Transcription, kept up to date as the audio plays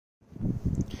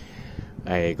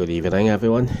Hey, good evening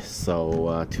everyone.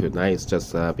 So tonight is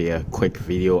just be a quick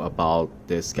video about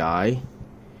this guy,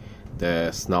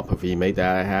 the Snoppa Vmate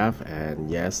that I have. And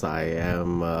yes, I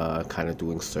am kind of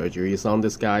doing surgeries on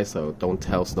this guy, so don't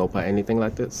tell Snoppa anything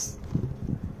like this.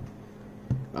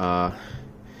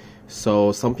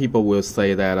 So some people will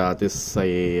say that this is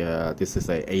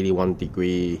a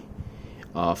 81-degree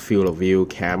field of view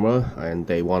camera, and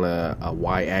they want a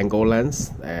wide angle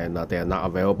lens, and they are not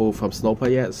available from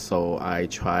Snoppa yet. So I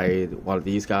tried one of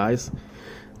these guys.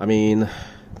 I mean,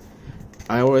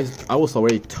 I was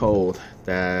already told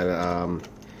that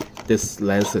this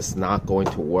lens is not going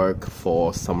to work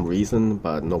for some reason,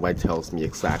 but nobody tells me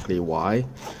exactly why,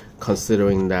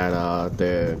 considering that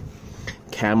the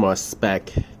camera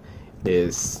spec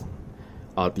is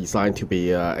designed to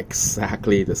be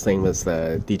exactly the same as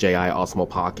the DJI Osmo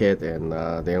Pocket, and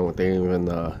they don't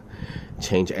even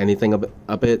change anything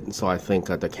a bit. So I think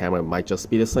the camera might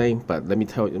just be the same. But let me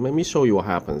show you what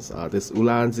happens. This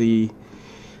Ulanzi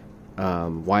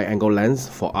wide-angle lens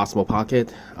for Osmo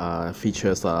Pocket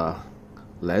features a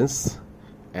lens,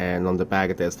 and on the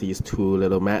back there's these two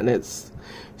little magnets.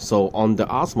 So on the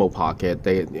Osmo Pocket,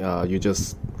 you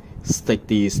just stick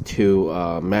these two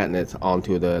magnets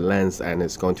onto the lens, and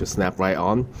it's going to snap right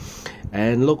on.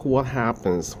 And look what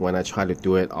happens when I try to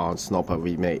do it on Snoppa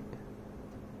Vmate.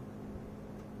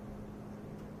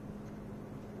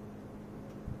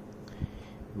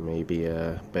 Maybe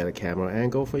a better camera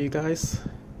angle for you guys.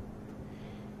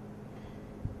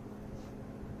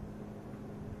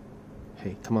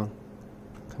 Hey, come on,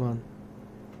 come on,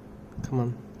 come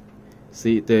on.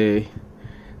 See, the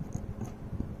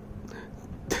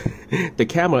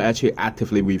camera actually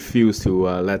actively refused to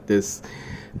let this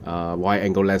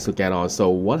wide-angle lens to get on. So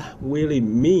what really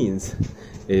means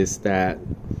is that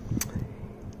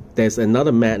there's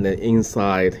another magnet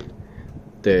inside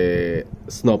the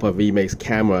Snoppa Vmate's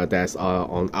camera that's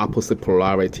on opposite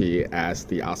polarity as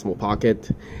the Osmo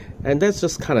Pocket, and that's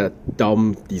just kind of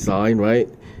dumb design, right?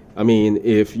 I mean,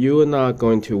 if you're not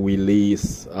going to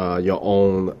release your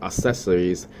own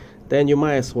accessories, then you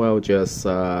might as well just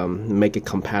make it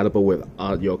compatible with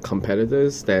your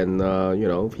competitors. Then you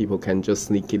know, people can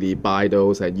just sneakily buy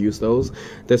those and use those.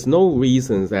 There's no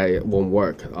reason that it won't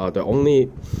work. The only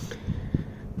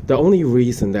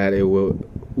reason that it will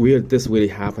really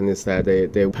happen is that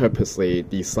they purposely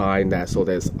designed that so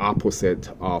that it's opposite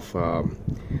of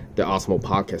the Osmo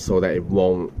Pocket, so that it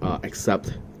won't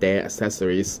accept their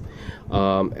accessories.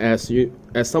 As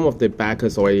some of the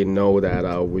backers already know, that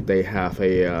they have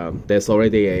there's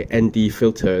already a ND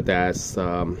filter that's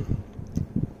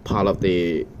part of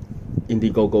the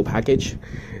Indiegogo package.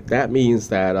 That means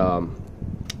that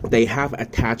they have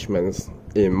attachments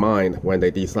in mind when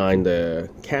they design the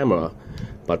camera,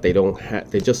 but they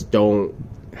just don't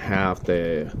have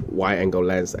the wide-angle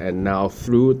lens. And now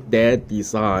through their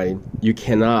design, you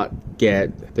cannot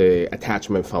get the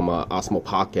attachment from a Osmo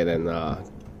Pocket and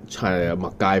try to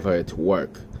MacGyver it to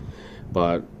work.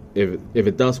 But if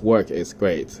it does work, it's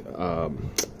great.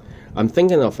 I'm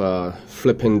thinking of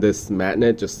flipping this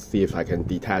magnet, just to see if I can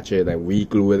detach it and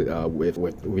re-glue it with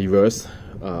reverse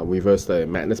the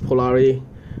magnet's polarity.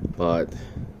 But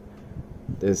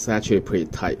it's actually pretty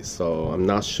tight, so I'm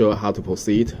not sure how to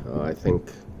proceed. I think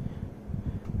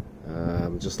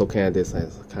just looking at this,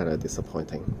 it's kind of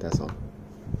disappointing. That's all.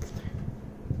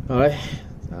 All right.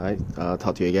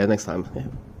 Talk to you again next time. Yeah.